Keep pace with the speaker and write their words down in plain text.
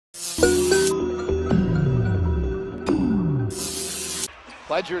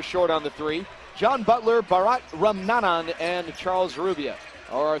Pledger short on the three. John Butler, Bharat Ramnanan, and Charles Rubia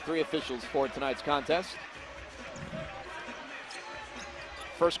are our three officials for tonight's contest.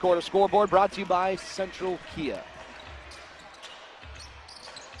 First quarter scoreboard brought to you by Central Kia.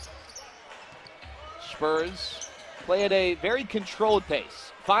 Spurs play at a very controlled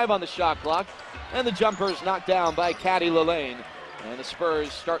pace. 5 on the shot clock, and the jumper is knocked down by Caddy Lillane. And the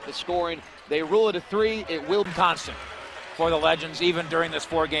Spurs start the scoring. They rule it a 3. It will be constant for the Legends, even during this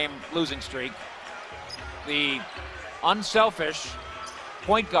 4-game losing streak. The unselfish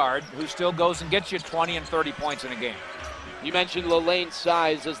point guard who still goes and gets you 20 and 30 points in a game. You mentioned Lillane's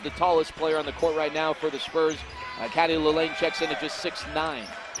size as the tallest player on the court right now for the Spurs. Caddy Lillane checks in at just 6'9".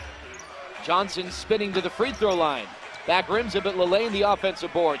 Johnson spinning to the free throw line. Back rims it, but Lillane the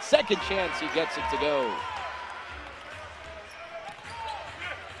offensive board. Second chance, he gets it to go.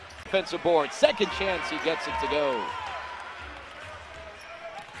 Offensive board. Second chance, he gets it to go.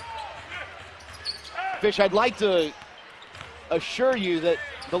 Fish, I'd like to assure you that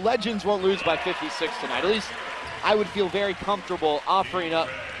the Legends won't lose by 56 tonight. At least I would feel very comfortable offering up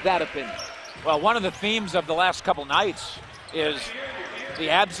that opinion. Well, one of the themes of the last couple nights is the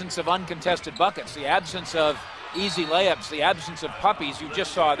absence of uncontested buckets, the absence of easy layups, the absence of puppies. You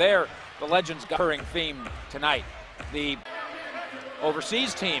just saw there the Legends got a recurring theme tonight. The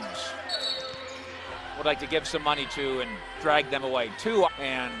overseas teams would like to give some money to and drag them away too.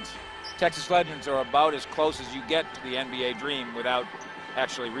 And Texas Legends are about as close as you get to the NBA dream without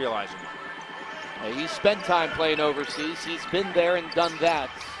actually realizing it. He's spent time playing overseas. He's been there and done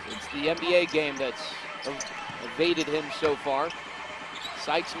that. It's the NBA game that's evaded him so far.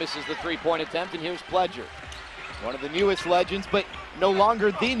 Sykes misses the three-point attempt, and here's Pledger. One of the newest Legends, but no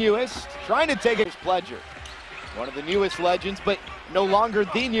longer the newest. Trying to take it as Pledger. One of the newest Legends, but no longer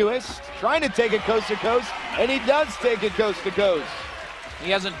the newest. Trying to take it coast to coast, and he does take it coast to coast. He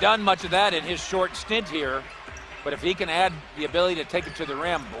hasn't done much of that in his short stint here, but if he can add the ability to take it to the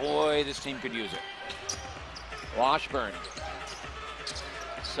rim, boy, this team could use it. Washburn.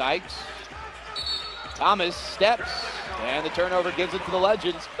 Sykes. Thomas steps, and the turnover gives it to the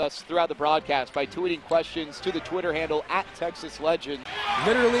Legends. Us throughout the broadcast by tweeting questions to the Twitter handle @TexasLegend.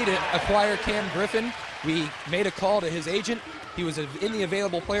 Literally to acquire Cam Griffin, we made a call to his agent. He was in the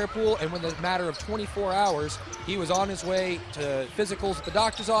available player pool, and within a matter of 24 hours, he was on his way to physicals at the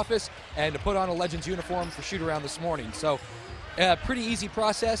doctor's office and to put on a Legends uniform for shoot-around this morning. So, pretty easy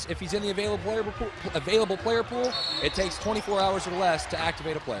process. If he's in the available player pool, it takes 24 hours or less to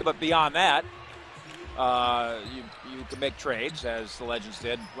activate a player. But beyond that, you can make trades, as the Legends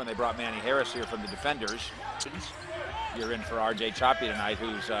did when they brought Manny Harris here from the Defenders. You're in for RJ Choppy tonight,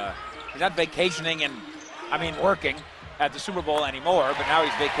 who's he's not vacationing and, working at the Super Bowl anymore, but now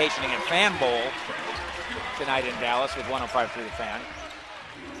he's vacationing at Fan Bowl tonight in Dallas with 105.3 The Fan.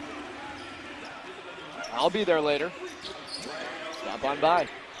 I'll be there later. Stop on by.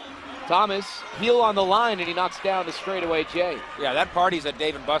 Thomas, heel on the line, and he knocks down the straightaway J. Yeah, that party's at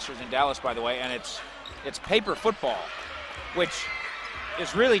Dave & Buster's in Dallas, by the way, and it's paper football, which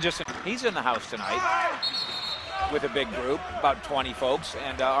is really just, he's in the house tonight with a big group, about 20 folks,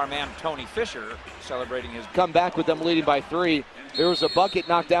 and our man Tony Fisher celebrating his come back with them leading by 3. There was a bucket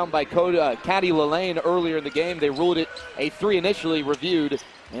knocked down by Caddy Lillane earlier in the game. They ruled it a 3 initially, reviewed,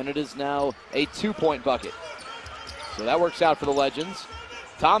 and it is now a 2-point bucket. So that works out for the Legends.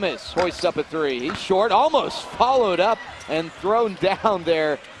 Thomas hoists up a 3. He's short, almost followed up and thrown down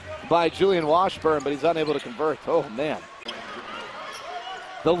there by Julian Washburn, but he's unable to convert. Oh, man.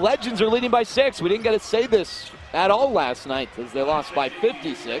 The Legends are leading by 6. We didn't get to say this at all last night as they lost by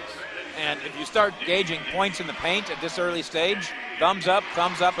 56. And if you start gauging points in the paint at this early stage, thumbs up,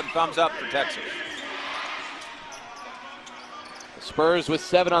 and thumbs up for Texas. The Spurs with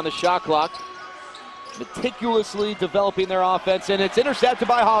 7 on the shot clock, meticulously developing their offense, and it's intercepted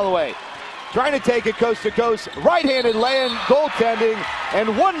by Holloway. Trying to take it coast to coast, right-handed land, goaltending,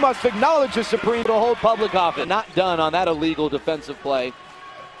 and one must acknowledge the supreme to hold public office. Not done on that illegal defensive play.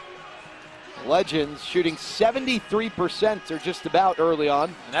 Legends shooting 73% or just about early on.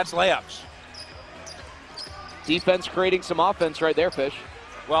 And that's layups. Defense creating some offense right there, Fish.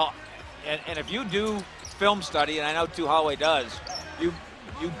 Well, and if you do film study, and I know too Holloway does, you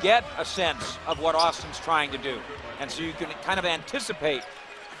get a sense of what Austin's trying to do. And so you can kind of anticipate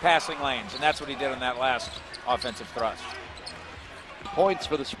passing lanes, and that's what he did on that last offensive thrust. Points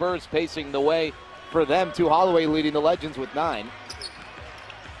for the Spurs pacing the way for them. To Holloway leading the Legends with 9.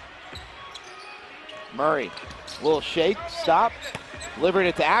 Murray, little shake, stop, delivering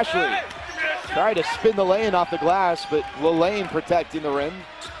it to Ashley. Trying to spin the lane off the glass, but Lillane protecting the rim.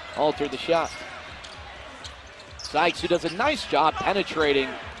 alter the shot. Sykes, who does a nice job penetrating.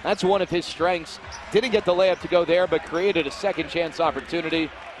 That's one of his strengths. Didn't get the layup to go there, but created a second chance opportunity.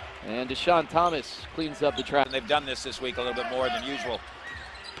 And Deshaun Thomas cleans up the trap. And they've done this week a little bit more than usual.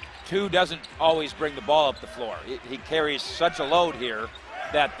 Two doesn't always bring the ball up the floor. He carries such a load here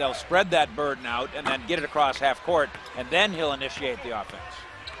that they'll spread that burden out and then get it across half court, and then he'll initiate the offense.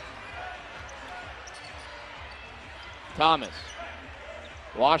 Thomas.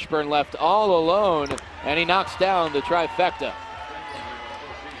 Washburn left all alone, and he knocks down the trifecta.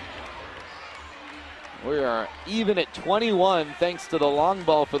 We are even at 21 thanks to the long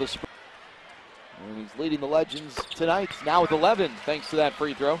ball for the Spurs. And he's leading the Legends tonight, now with 11 thanks to that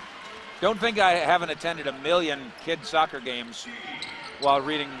free throw. Don't think I haven't attended a million kid soccer games while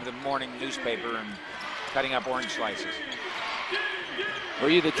reading the morning newspaper and cutting up orange slices. Were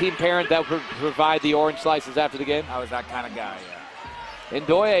you the team parent that would provide the orange slices after the game? I was that kind of guy, yeah.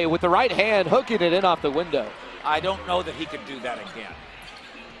 Ndoye with the right hand hooking it in off the window. I don't know that he could do that again.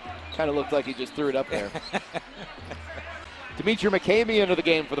 Kind of looked like he just threw it up there. Dimitri McCamey into the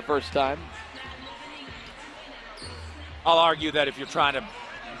game for the first time. I'll argue that if you're trying to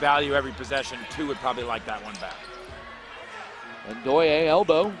value every possession, two would probably like that one back. Ndoye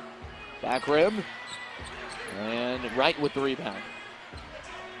elbow, back rim, and right with the rebound.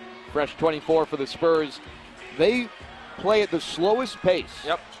 Fresh 24 for the Spurs. They play at the slowest pace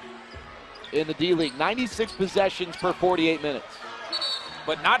in the D-League. 96 possessions per 48 minutes.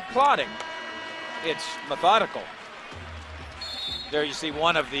 But not plodding. It's methodical. There you see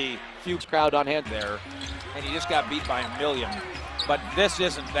one of the few crowd on hand there, and he just got beat by a million. But this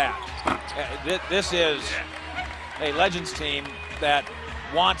isn't that. This is a Legends team that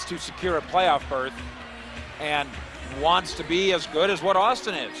wants to secure a playoff berth and wants to be as good as what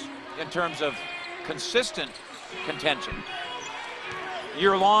Austin is in terms of consistent contention,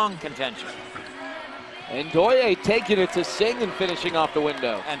 year-long contention. Ndoye taking it to Singh and finishing off the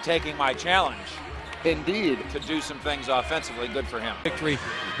window. And taking my challenge. Indeed. To do some things offensively, good for him. Victory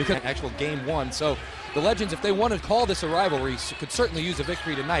because actual game one. So the Legends, if they want to call this a rivalry, could certainly use a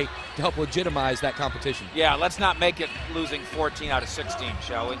victory tonight to help legitimize that competition. Yeah, let's not make it losing 14 out of 16,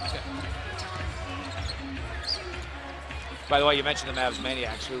 shall we? By the way, you mentioned the Mavs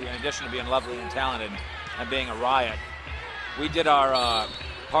Maniacs, who in addition to being lovely and talented and being a riot, we did our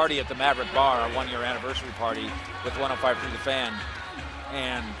party at the Maverick Bar, our one-year anniversary party with 105 through the Fan,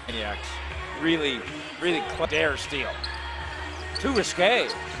 and Maniacs really dare steal. Too risque.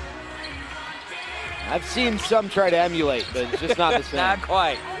 I've seen some try to emulate, but it's just not the same. Not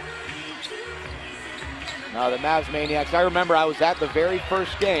quite. No, the Mavs Maniacs, I remember I was at the very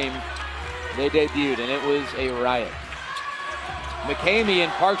first game they debuted, and it was a riot. McCamey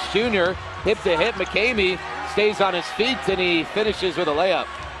and Parks Jr. hip to hip. McCamey stays on his feet, and he finishes with a layup.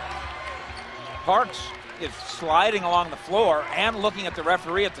 Parks is sliding along the floor and looking at the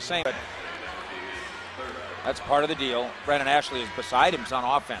referee at the same time. That's part of the deal. Brandon Ashley is beside him on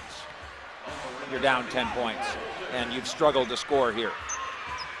offense. You're down 10 points, and you've struggled to score here.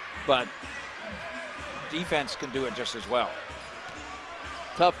 But defense can do it just as well.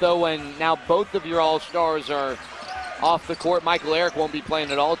 Tough, though, when now both of your all-stars are off the court. Michael Eric won't be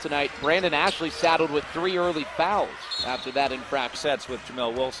playing at all tonight. Brandon Ashley saddled with 3 early fouls after that infraction. Sets with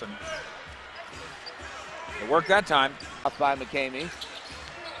Jamil Wilson. It worked that time. Off by McCamey.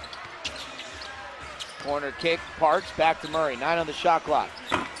 Corner kick, Parks back to Murray. 9 on the shot clock.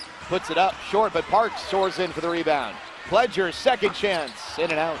 Puts it up short, but Parks soars in for the rebound. Pledger, second chance, in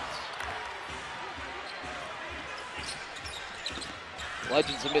and out.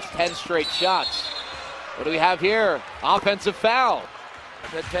 Legends have missed 10 straight shots. What do we have here? Offensive foul.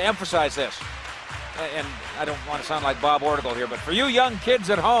 To emphasize this, and I don't want to sound like Bob Ortigal here, but for you young kids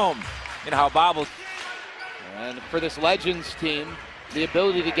at home, you know how Bob will. And for this Legends team, the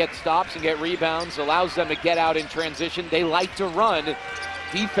ability to get stops and get rebounds allows them to get out in transition. They like to run.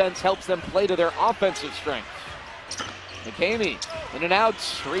 Defense helps them play to their offensive strengths. McCamey, in and out,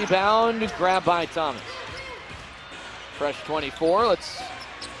 rebound, grab by Thomas. Fresh 24, let's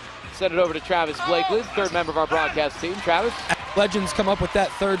send it over to Travis Blakely, third member of our broadcast team. Travis? Legends come up with that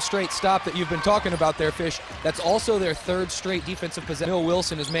third straight stop that you've been talking about there, Fish. That's also their third straight defensive possession. Bill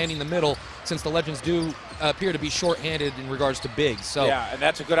Wilson is manning the middle since the Legends do appear to be short-handed in regards to bigs. So yeah, and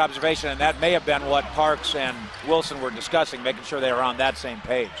that's a good observation, and that may have been what Parks and Wilson were discussing, making sure they were on that same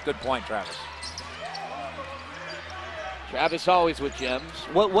page. Good point, Travis. Travis always with gems.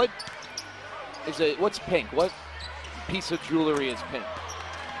 What is it? What's pink? What piece of jewelry is pink?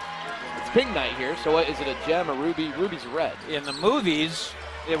 It's pink night here, so what, is it a gem, a ruby? Ruby's red. In the movies,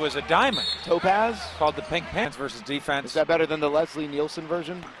 It was a diamond. Topaz? Called the Pink Pants versus defense. Is that better than the Leslie Nielsen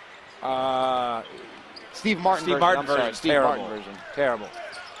version? Steve Martin version. I'm sorry, Steve Terrible. Martin version. Terrible.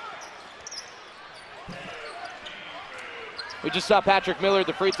 We just saw Patrick Miller at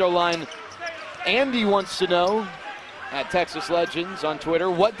the free throw line. Andy wants to know, at Texas Legends on Twitter,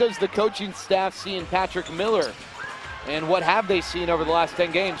 what does the coaching staff see in Patrick Miller? And what have they seen over the last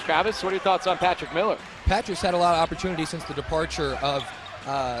 10 games? Travis, what are your thoughts on Patrick Miller? Patrick's had a lot of opportunity since the departure of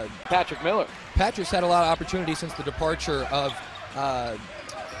Patrick Miller. Patrick's had a lot of opportunity since the departure of LA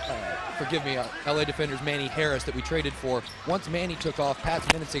Defenders Manny Harris that we traded for. Once Manny took off,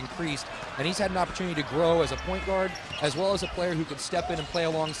 Pat's minutes increased, and he's had an opportunity to grow as a point guard, as well as a player who could step in and play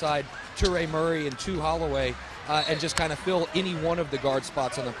alongside Toure Murray and Tu Holloway, and just kind of fill any one of the guard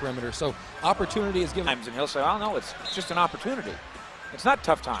spots on the perimeter. So opportunity is given. And he'll say, oh no, it's just an opportunity. It's not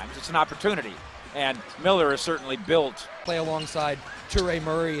tough times, it's an opportunity. And Miller is certainly built. Play alongside Toure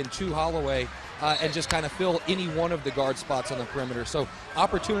Murray and Tu Holloway, and just kind of fill any one of the guard spots on the perimeter. So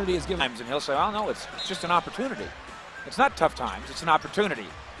opportunity is given. And he'll say, oh no, it's just an opportunity. It's not tough times, it's an opportunity.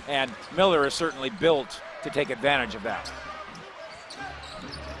 And Miller is certainly built to take advantage of that.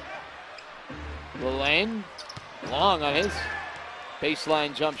 Lane, long on his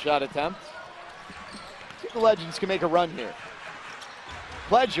baseline jump shot attempt. I think the Legends can make a run here.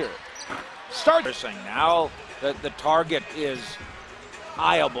 Pledger. Start. Now the target is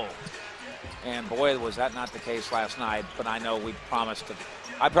eyeable. And boy, was that not the case last night, but I know I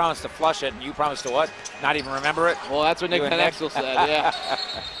promised to flush it, and you promised to what? Not even remember it? Well, that's what Nick Penexel said, yeah.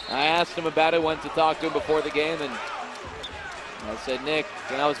 I asked him about it, went to talk to him before the game, and I said, Nick,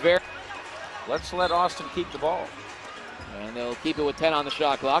 and I was very... Let's let Austin keep the ball. And they'll keep it with 10 on the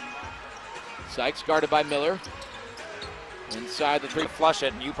shot clock. Sykes guarded by Miller. Inside the three. Flush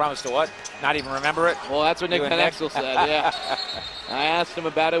it, and you promised to what? Not even remember it? Well, that's what Nick Penexel said, yeah. I asked him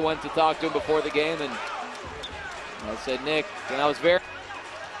about it, went to talk to him before the game, and I said, Nick, and I was very...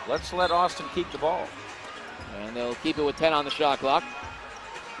 Let's let Austin keep the ball. And they'll keep it with 10 on the shot clock.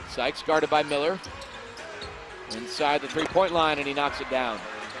 Sykes guarded by Miller. Inside the three-point line, and he knocks it down.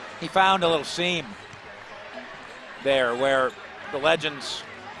 He found a little seam there where the Legends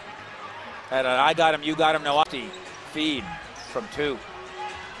had an I got him, you got him, no empty feed from two.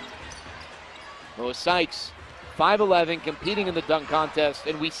 Well, Sykes, 5'11", competing in the dunk contest,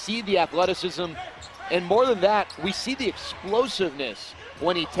 and we see the athleticism, and more than that, we see the explosiveness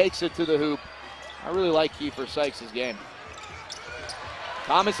when he takes it to the hoop. I really like Kiefer Sykes' game.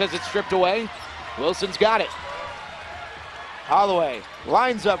 Thomas has it stripped away. Wilson's got it. Holloway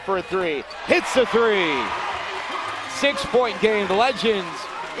lines up for a three, hits the three. 6-point game, the Legends.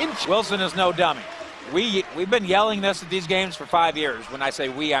 Wilson is no dummy. We've been yelling this at these games for 5 years. When I say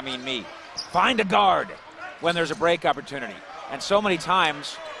we, I mean me. Find a guard when there's a break opportunity. And so many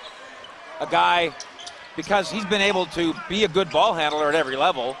times, a guy, because he's been able to be a good ball handler at every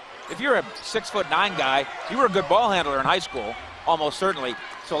level. If you're a 6'9" guy, you were a good ball handler in high school, almost certainly.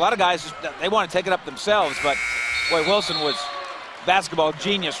 So a lot of guys, they want to take it up themselves, but boy, Wilson was basketball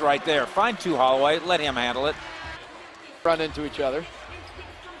genius right there. Find Tu Holloway, let him handle it. Run into each other.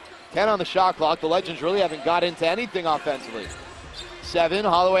 10 on the shot clock. The Legends really haven't got into anything offensively. 7,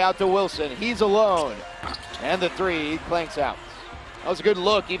 Holloway out to Wilson. He's alone. And the three clanks out. That was a good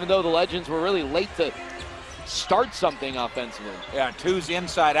look, even though the Legends were really late to start something offensively. Yeah, Tu's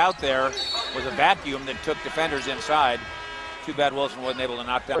inside out there was a vacuum that took defenders inside. Too bad Wilson wasn't able to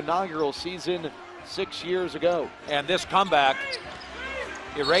knock down. Inaugural season 6 years ago. And this comeback,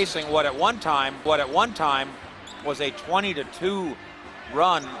 erasing what at one time was a 20-2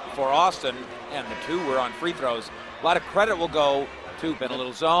 run for Austin, and the two were on free throws. A lot of credit will go to been a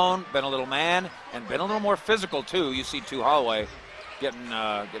little zone, been a little man, and been a little more physical too. You see Tu Holloway getting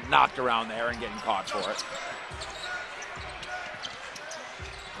knocked around there and getting caught for it.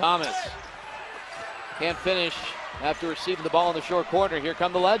 Thomas can't finish after receiving the ball in the short corner. Here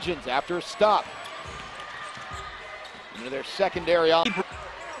come the Legends after a stop. Into their secondary off.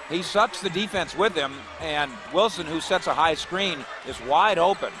 He sucks the defense with him, and Wilson, who sets a high screen, is wide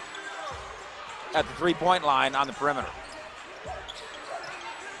open at the three-point line on the perimeter.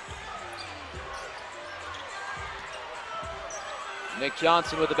 Nick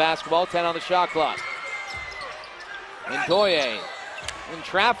Johnson with the basketball, 10 on the shot clock. Ndoye in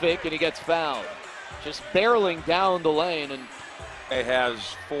traffic, and he gets fouled. Just barreling down the lane. And he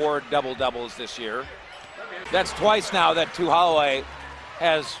has 4 double-doubles this year. That's twice now that Tu Holloway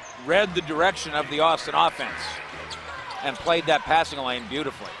has read the direction of the Austin offense and played that passing lane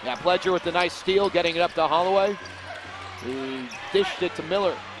beautifully. Yeah, Pledger with the nice steal, getting it up to Holloway, who dished it to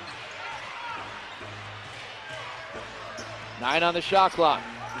Miller. 9 on the shot clock.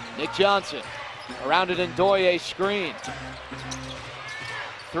 Nick Johnson around it in Doye screen.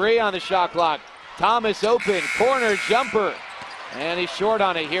 3 on the shot clock. Thomas open, corner jumper. And he's short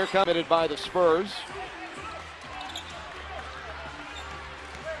on it. Here committed by the Spurs.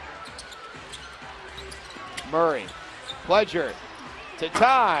 Murray, Pledger to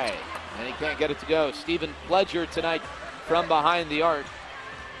tie. And he can't get it to go. Stephen Pledger tonight from behind the arc.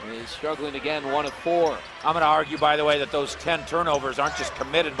 He's struggling again, 1 of 4. I'm going to argue, by the way, that those 10 turnovers aren't just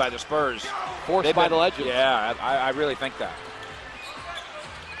committed by the Spurs. Forced by the Legends. Yeah, I really think that.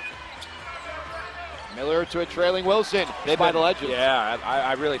 Miller to a trailing Wilson. By the Legends. Yeah,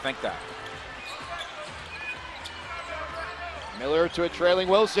 I really think that. Miller to a trailing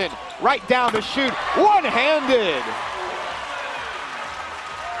Wilson. Right down the chute. One-handed.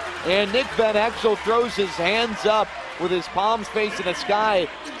 And Nick Van Exel throws his hands up with his palms facing the sky,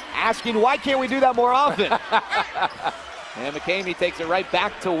 asking, why can't we do that more often? And McCamey takes it right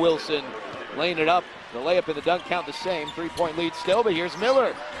back to Wilson, laying it up. The layup and the dunk count the same. 3-point lead still, but here's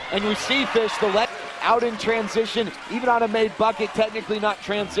Miller. And we see Fish, the let out in transition, even on a made bucket, technically not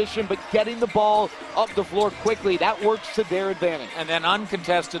transition, but getting the ball up the floor quickly. That works to their advantage. And then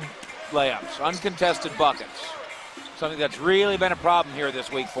uncontested layups, uncontested buckets. Something that's really been a problem here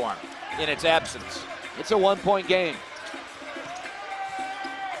this week for him in its absence. It's a 1-point game.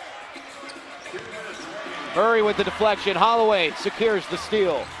 Murray with the deflection. Holloway secures the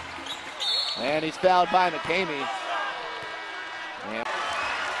steal. And he's fouled by McCamey.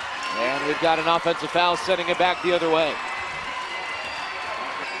 And we've got an offensive foul sending it back the other way.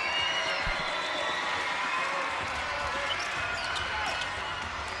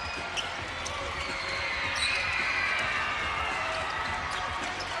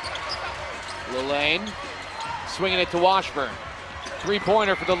 Lane swinging it to Washburn.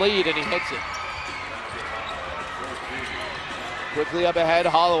 3-pointer for the lead, and he hits it. Quickly up ahead,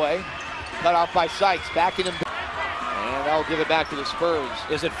 Holloway. Cut off by Sykes, backing him. And that'll give it back to the Spurs.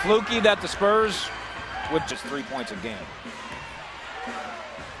 Is it fluky that the Spurs with just 3 points a game?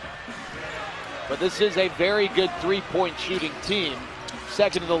 But this is a very good 3-point shooting team.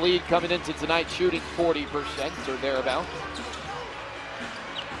 Second in the league coming into tonight, shooting 40% or thereabouts.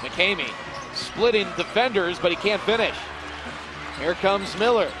 McCamey splitting defenders, but he can't finish. Here comes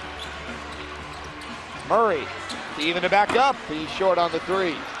Miller. Murray to even it back up. He's short on the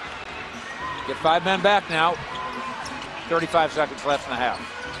 3. Get 5 men back now. 35 seconds left in the half.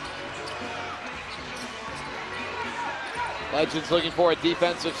 Legends looking for a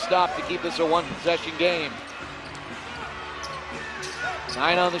defensive stop to keep this a 1-possession game.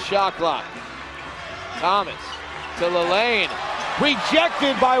 9 on the shot clock. Thomas to Lane.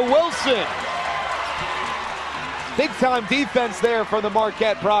 Rejected by Wilson. Big time defense there for the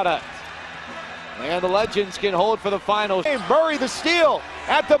Marquette product. And the Legends can hold for the final. Murray the steal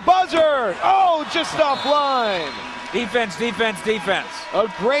at the buzzer. Oh, just offline. Defense, defense, defense.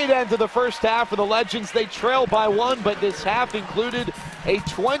 A great end to the first half for the Legends. They trail by 1, but this half included a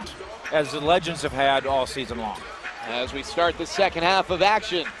 20. As the Legends have had all season long. As we start the second half of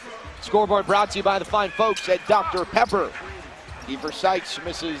action. Scoreboard brought to you by the fine folks at Dr. Pepper. Kiefer Sykes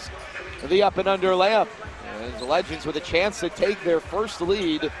misses the up and under layup. As the Legends with a chance to take their first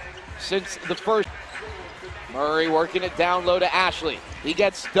lead since the first. Murray working it down low to Ashley. He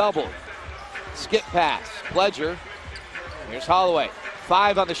gets doubled. Skip pass. Pledger. Here's Holloway.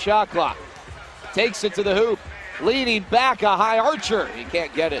 5 on the shot clock. Takes it to the hoop. Leaning back, a high archer. He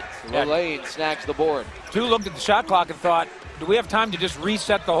can't get it. Lane snags the board. 2 looked at the shot clock and thought, do we have time to just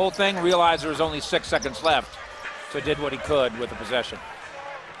reset the whole thing? Realized there was only 6 seconds left. So did what he could with the possession.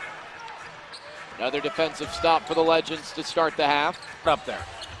 Another defensive stop for the Legends to start the half. Up there.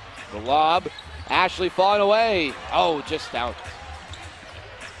 The lob. Ashley falling away. Oh, just out.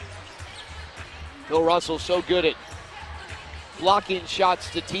 Bill Russell so good at blocking shots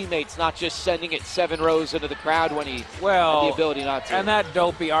to teammates, not just sending it 7 rows into the crowd when he had the ability not to. And that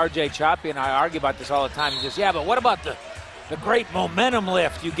dopey RJ Choppy and I argue about this all the time. He says, yeah, but what about the great momentum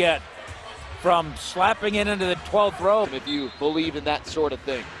lift you get from slapping it into the 12th row? If you believe in that sort of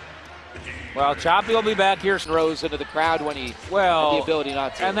thing. Well, Choppy will be back here. Rows into the crowd when he had the ability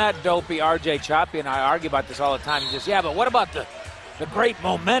not to. And that dopey RJ Choppy and I argue about this all the time. He says, yeah, but what about the great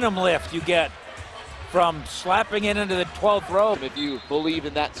momentum lift you get from slapping it into the 12th row? If you believe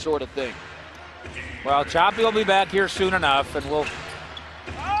in that sort of thing. Well, Choppy will be back here soon enough, and we'll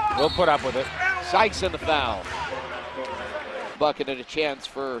put up with it. Sykes in the foul. Bucket and a chance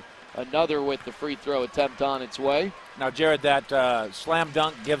for another with the free throw attempt on its way. Now, Jared, that slam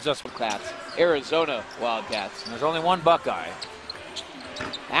dunk gives us Wildcats. Arizona Wildcats. And there's only one Buckeye.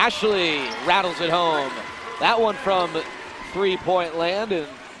 Ashley rattles it home. That one from 3-point land, and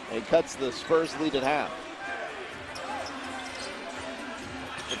It cuts the Spurs lead at half.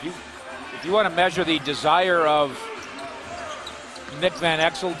 If you want to measure the desire of Nick Van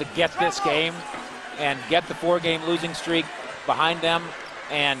Exel to get this game and get the 4-game losing streak behind them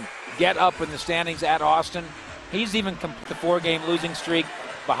and get up in the standings at Austin, he's even the 4-game losing streak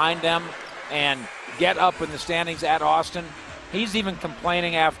behind them and get up in the standings at Austin. He's even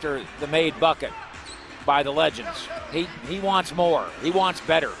complaining after the made bucket by the Legends. He wants more. He wants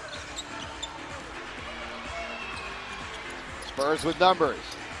better. Spurs with numbers.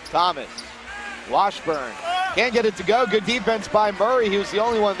 Thomas. Washburn. Can't get it to go. Good defense by Murray. He was the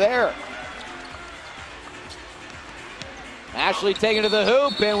only one there. Ashley taking to the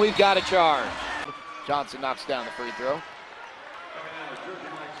hoop, and we've got a charge. Johnson knocks down the free throw.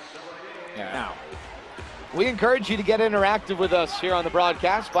 Yeah. Now, we encourage you to get interactive with us here on the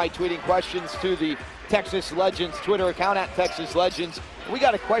broadcast by tweeting questions to the Texas Legends Twitter account at Texas Legends. We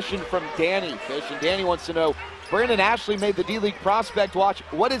got a question from Danny Fish, and Danny wants to know, Brandon Ashley made the D-League Prospect Watch.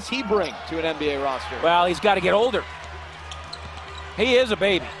 What does he bring to an NBA roster? Well, he's got to get older. He is a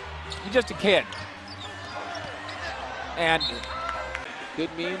baby. He's just a kid. And could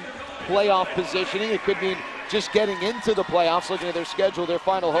mean playoff positioning. It could mean just getting into the playoffs. Looking at their schedule, their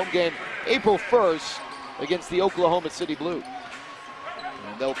final home game, April 1st against the Oklahoma City Blue.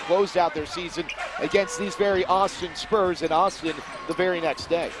 And they'll close out their season against these very Austin Spurs in Austin the very next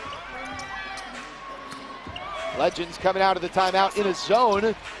day. Legends coming out of the timeout in a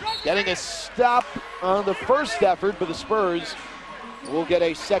zone, getting a stop on the first effort, but the Spurs will get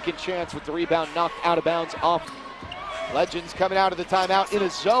a second chance with the rebound knocked out of bounds off. Legends coming out of the timeout in a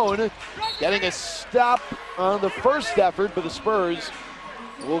zone, getting a stop on the first effort, but the Spurs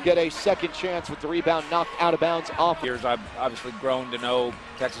will get a second chance with the rebound knocked out of bounds off. Years I've obviously grown to know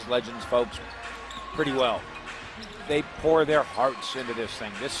Texas Legends folks pretty well. They pour their hearts into this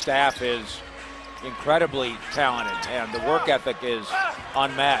thing. This staff is incredibly talented, and the work ethic is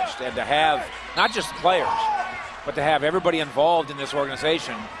unmatched. And to have not just the players, but to have everybody involved in this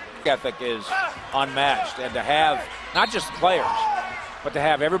organization, ethic is unmatched. And to have not just the players, but to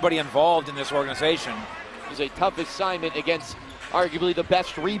have everybody involved in this organization is a tough assignment against arguably the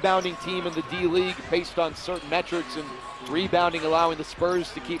best rebounding team in the D-League based on certain metrics, and rebounding allowing the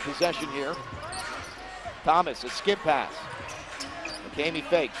Spurs to keep possession here. Thomas, a skip pass. McCamey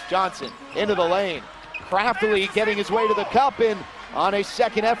fakes. Johnson into the lane. Craftily getting his way to the cup, and on a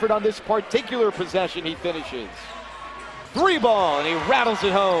second effort on this particular possession, he finishes. 3 ball, and he rattles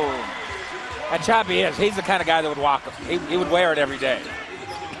it home. And Choppy he's the kind of guy that would walk him. He would wear it every day.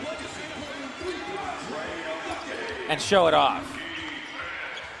 And show it off.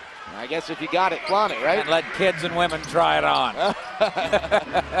 I guess if you got it, flaunt it, right? And let kids and women try it on.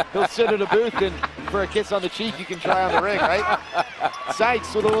 He'll sit at a booth, and for a kiss on the cheek, you can try on the ring, right?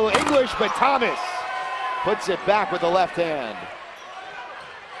 Sykes with a little English, but Thomas puts it back with the left hand.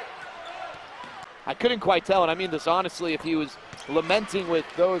 I couldn't quite tell, and I mean this honestly, if he was lamenting with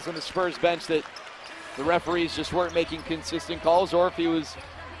those on the Spurs bench that the referees just weren't making consistent calls, or if he was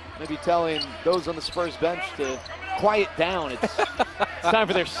maybe telling those on the Spurs bench to quiet down. It's time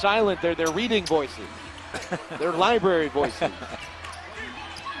for their their reading voices, their library voices.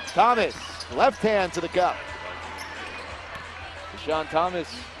 Thomas, left hand to the cup. Deshaun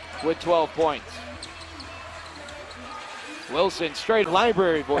Thomas with 12 points. Wilson, straight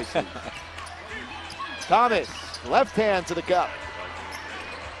library voices. Thomas, left hand to the cup.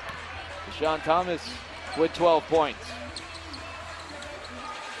 Deshaun Thomas with 12 points.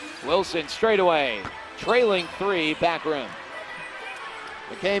 Wilson straight away, trailing 3, back rim.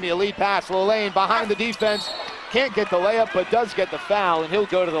 McCamey, a lead pass, low lane, behind the defense. Can't get the layup, but does get the foul, and he'll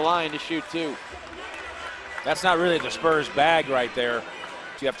go to the line to shoot 2. That's not really the Spurs bag right there.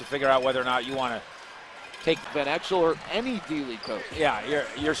 You have to figure out whether or not you want to take Van Exel or any D-League coach. Yeah,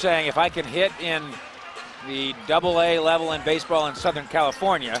 you're saying if I can hit in the AA level in baseball in Southern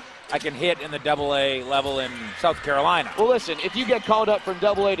California, I can hit in the AA level in South Carolina. Well, listen, if you get called up from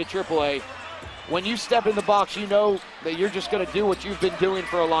AA to AAA, when you step in the box, you know that you're just going to do what you've been doing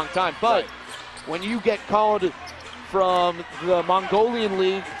for a long time. But when you get called from the Mongolian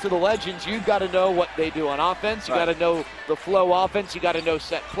League to the Legends, you've got to know what they do on offense. You got to know the flow offense. You got to know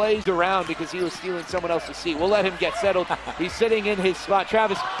set plays around, because he was stealing someone else's seat. We'll let him get settled. He's sitting in his spot.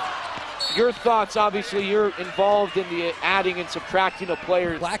 Travis, your thoughts? Obviously, you're involved in the adding and subtracting of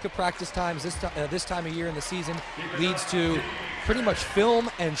players. Lack of practice times this time of year in the season leads to pretty much film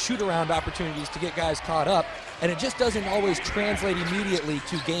and shoot-around opportunities to get guys caught up, and it just doesn't always translate immediately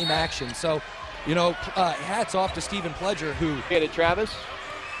to game action. So, you know, hats off to Stephen Pledger, who... Okay, to Travis.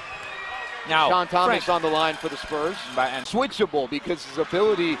 Now, Sean Thomas Frank, on the line for the Spurs. and Switchable because his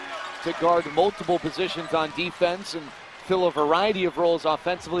ability to guard multiple positions on defense and fill a variety of roles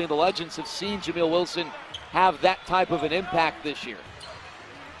offensively, and the Legends have seen Jamil Wilson have that type of an impact this year.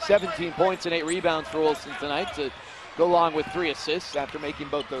 17 points and 8 rebounds for Wilson tonight to go along with 3 assists after making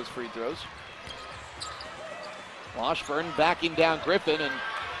both those free throws. Washburn backing down Griffin and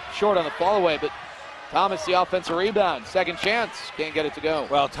short on the fall away, but Thomas the offensive rebound. Second chance, can't get it to go.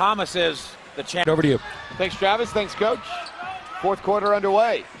 well, Thomas is the champ. Over to you. Thanks, Travis. Thanks, Coach. Fourth quarter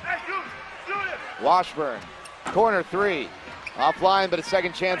underway. Washburn, corner 3. Offline, but a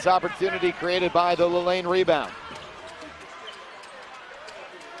second chance opportunity created by the Lane rebound.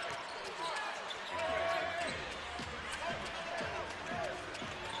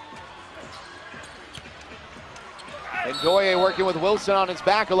 And Ndoye working with Wilson on his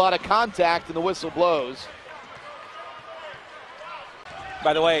back. A lot of contact, and the whistle blows.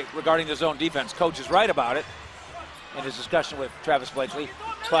 By the way, regarding the zone defense, Coach is right about it in his discussion with Travis Blakely.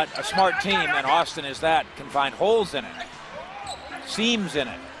 But a smart team, and Austin is that, can find holes in it, seams in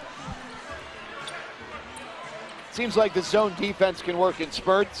it. Seems like the zone defense can work in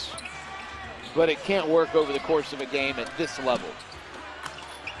spurts, but it can't work over the course of a game at this level.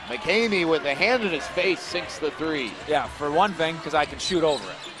 McCamey with a hand in his face sinks the 3. Yeah, for one thing, because I can shoot over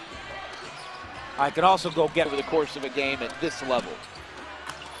it. I can also go get Over the course of a game at this level.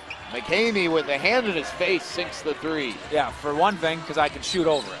 McCamey with a hand in his face sinks the 3. Yeah, for one thing, because I can shoot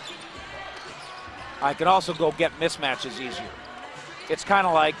over it. I can also go get mismatches easier. It's kind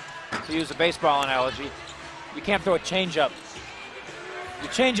of like, to use a baseball analogy, you can't throw a changeup.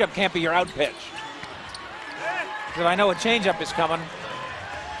 Your changeup can't be your out pitch. Because if I know a changeup is coming,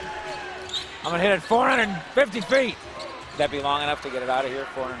 I'm going to hit it 450 feet. Would that be long enough to get it out of here?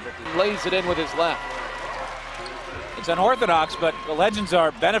 450. Lays it in with his left. It's unorthodox, but the Legends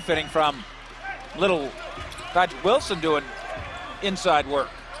are benefiting from little Patrick Wilson doing inside work.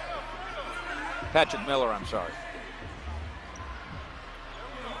 Patrick Miller, I'm sorry.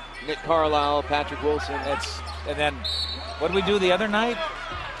 Nick Carlisle, Patrick Wilson. And then, what did we do the other night?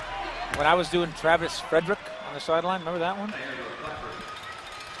 When I was doing Travis Frederick on the sideline, remember that one?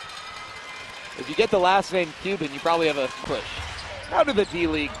 If you get the last name Cuban, you probably have a push. How do the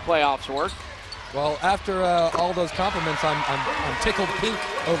D-League playoffs work? Well, after all those compliments, I'm tickled pink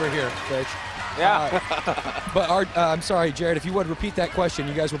over here, Coach. Yeah. But I'm sorry, Jared, if you would repeat that question.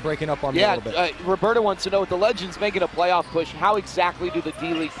 You guys were breaking up on me a little bit. Roberta wants to know, with the Legends making a playoff push, how exactly do the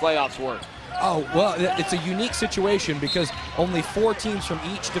D-League playoffs work? Oh, well, it's a unique situation because only 4 teams from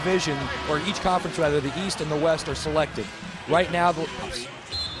each division, or each conference rather, the East and the West, are selected. Right now, the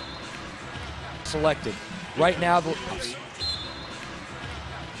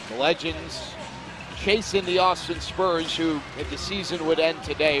Legends chasing the Austin Spurs, who, if the season would end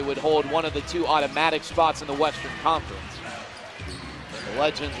today, would hold one of the 2 automatic spots in the Western Conference. The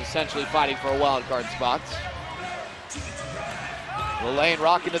Legends essentially fighting for a wild card spots. Lane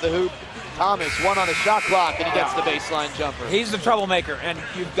rocking to the hoop. Thomas, 1 on the shot clock, and he gets the baseline jumper. He's the troublemaker, and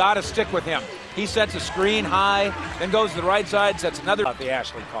you've got to stick with him. He sets a screen high, then goes to the right side, sets another. The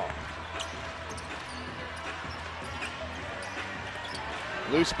Ashley call.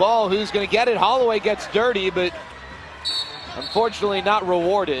 Loose ball, who's going to get it? Holloway gets dirty, but unfortunately not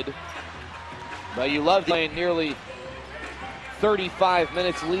rewarded. But you love playing nearly 35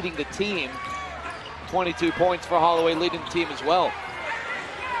 minutes leading the team. 22 points for Holloway, leading the team as well.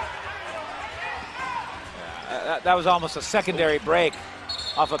 That was almost a secondary break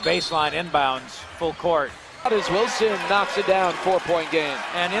off a baseline inbounds, full court. As Wilson knocks it down, 4-point game.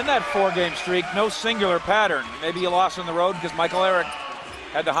 And in that 4-game streak, no singular pattern. Maybe you lost on the road because Michael Eric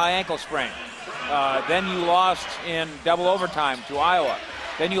had the high ankle sprain. Then you lost in double overtime to Iowa.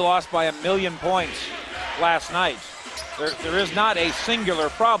 Then you lost by 1,000,000 points last night. There is not a singular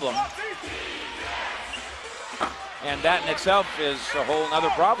problem. And that in itself is a whole other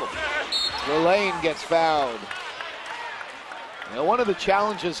problem. Lane gets fouled. Now, one of the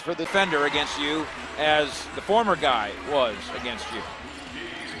challenges for the defender against you as the former guy was against you.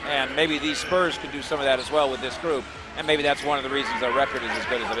 And maybe these Spurs could do some of that as well with this group. And maybe that's one of the reasons our record is as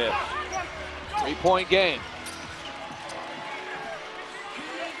good as it is. 3-point game.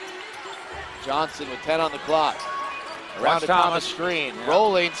 Johnson with 10 on the clock. Around the Thomas screen. Yeah.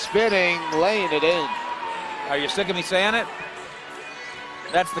 Rolling, spinning, laying it in. Are you sick of me saying it?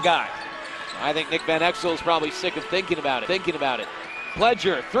 That's the guy. I think Nick Van Exel is probably sick of thinking about it.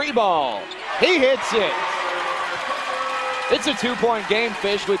 Pledger, 3-ball. He hits it. It's a 2-point game,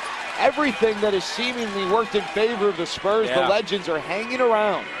 Fish, with everything that has seemingly worked in favor of the Spurs. Yeah. The Legends are hanging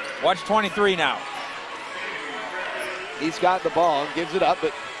around. Watch 23 now. He's got the ball and gives it up,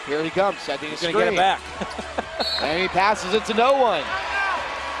 but Here he comes, setting a screen. He's going to get it back. And he passes it to no one.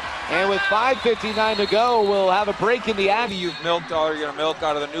 And with 5:59 to go, we'll have a break in the action. You've milked all you're going to milk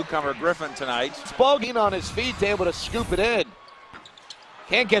out of the newcomer Griffin tonight. Spogging on his feet, able to scoop it in.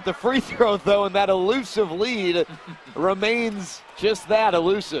 Can't get the free throw, though, and that elusive lead remains just that,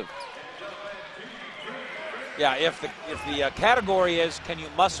 elusive. Yeah, if the category is can you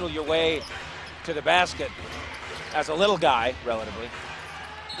muscle your way to the basket as a little guy, relatively,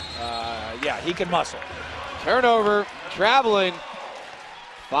 yeah, he can muscle. Turnover, traveling.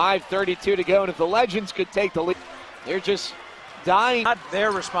 5:32 to go, and if the Legends could take the lead, they're just dying. Not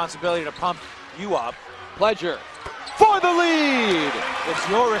their responsibility to pump you up. Pledger for the lead. It's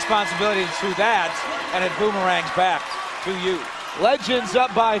your responsibility to do that, and it boomerangs back to you. Legends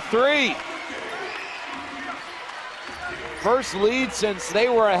up by 3. First lead since they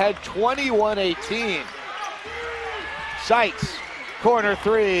were ahead 21-18. Sykes, corner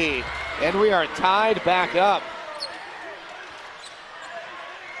 3, and we are tied back up.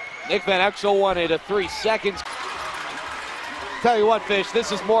 Nick Van Exel wanted a 3 seconds. Tell you what, Fish,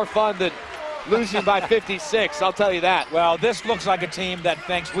 this is more fun than losing by 56, I'll tell you that. Well, this looks like a team that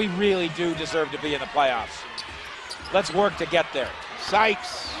thinks we really do deserve to be in the playoffs. Let's work to get there.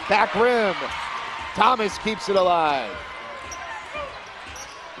 Sykes, back rim. Thomas keeps it alive.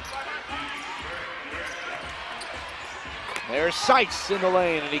 There's Sykes in the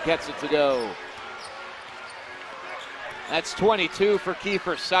lane, and he gets it to go. That's 22 for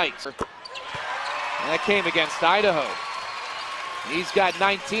Kiefer Sykes. And that came against Idaho. He's got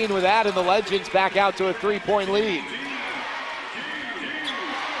 19 with that, and the Legends back out to a 3-point lead.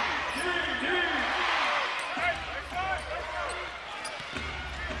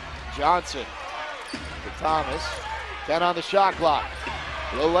 Johnson to Thomas. 10 on the shot clock.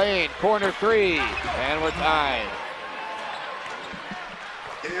 Lane, corner 3, and we're tied.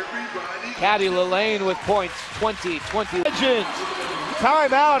 Caddy Lane with points, 20-20. Legends,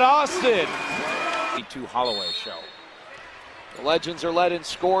 timeout Austin. 2 Holloway show. The Legends are led in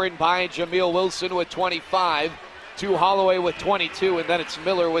scoring by Jamil Wilson with 25, 2 Holloway with 22, and then it's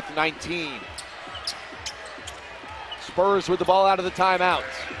Miller with 19. Spurs with the ball out of the timeout.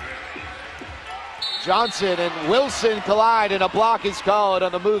 Johnson and Wilson collide, and a block is called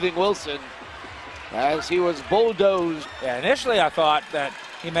on the moving Wilson as he was bulldozed. Yeah, initially I thought that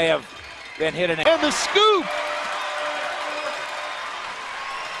he may have been hit in it. And the scoop!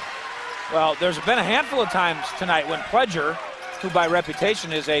 Well, there's been a handful of times tonight when Pledger, who by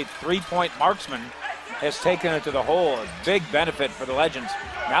reputation is a 3-point marksman, has taken it to the hole. A big benefit for the Legends.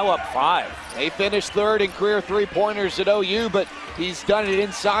 Now up 5. They finished 3rd in career 3-pointers at OU, but he's done it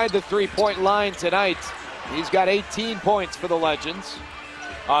inside the 3-point line tonight. He's got 18 points for the Legends.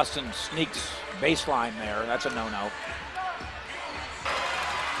 Austin sneaks baseline there. That's a no-no.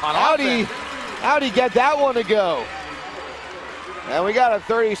 How'd he get that one to go? And we got a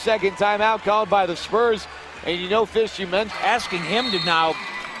 30-second timeout called by the Spurs. And you know, Fish, you mentioned asking him to now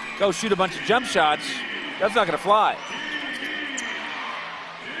go shoot a bunch of jump shots. That's not going to fly.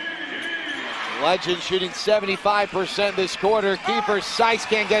 Legends shooting 75% this quarter. Kiefer Sykes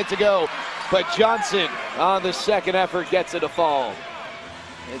can't get it to go, but Johnson on the second effort gets it to fall.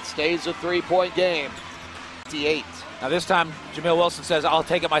 It stays a 3-point game. 58. Now this time, Jamil Wilson says, I'll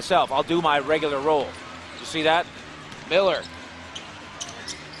take it myself. I'll do my regular role. You see that? Miller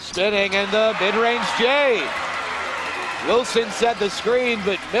spinning, and the mid-range J. Wilson set the screen,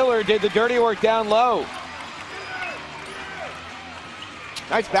 but Miller did the dirty work down low.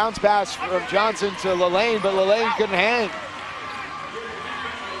 Nice bounce pass from Johnson to Lane, but Lane couldn't hang.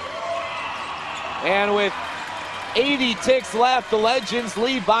 And with 80 ticks left, the Legends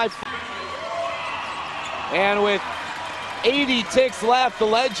lead by 5. And with 80 ticks left, the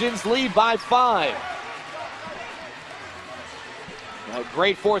Legends lead by 5. A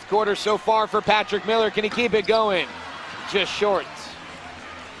great fourth quarter so far for Patrick Miller. Can he keep it going? Just short.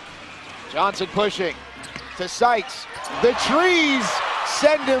 Johnson pushing to Sykes. The trees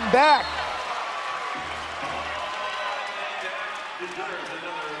send him back.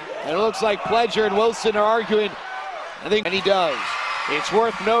 And it looks like Pledger and Wilson are arguing. And he does. It's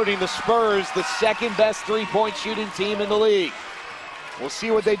worth noting the Spurs, the second best 3-point shooting team in the league. We'll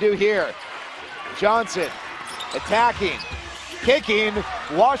see what they do here. Johnson attacking, kicking.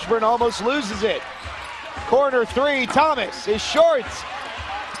 Washburn almost loses it. Corner 3, Thomas is short.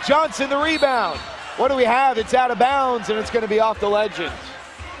 Johnson the rebound. What do we have? It's out of bounds, and it's going to be off the Legends.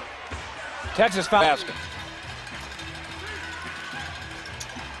 Texas foul basket.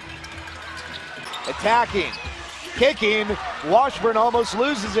 Attacking, kicking. Washburn almost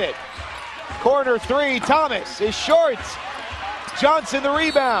loses it. Corner 3, Thomas is short. Johnson the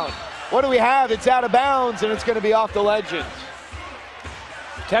rebound. What do we have? It's out of bounds, and it's going to be off the Legends.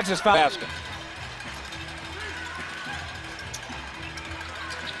 Texas foul basket.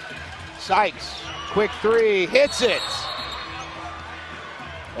 Sykes, quick three, hits it.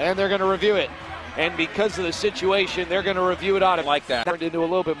 And they're going to review it. And because of the situation, they're going to review it on it Like that. Turned into a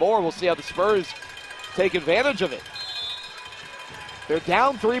little bit more. We'll see how the Spurs take advantage of it. They're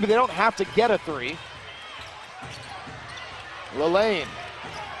down 3, but they don't have to get a 3. Lillane,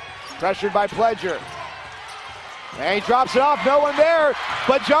 pressured by Pledger. And he drops it off, no one there,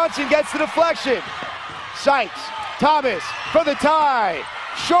 but Johnson gets the deflection. Sykes, Thomas for the tie.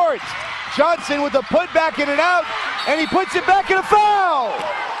 Short, Johnson with the putback in and out, and he puts it back in a foul.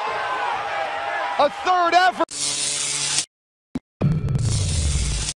 A third effort.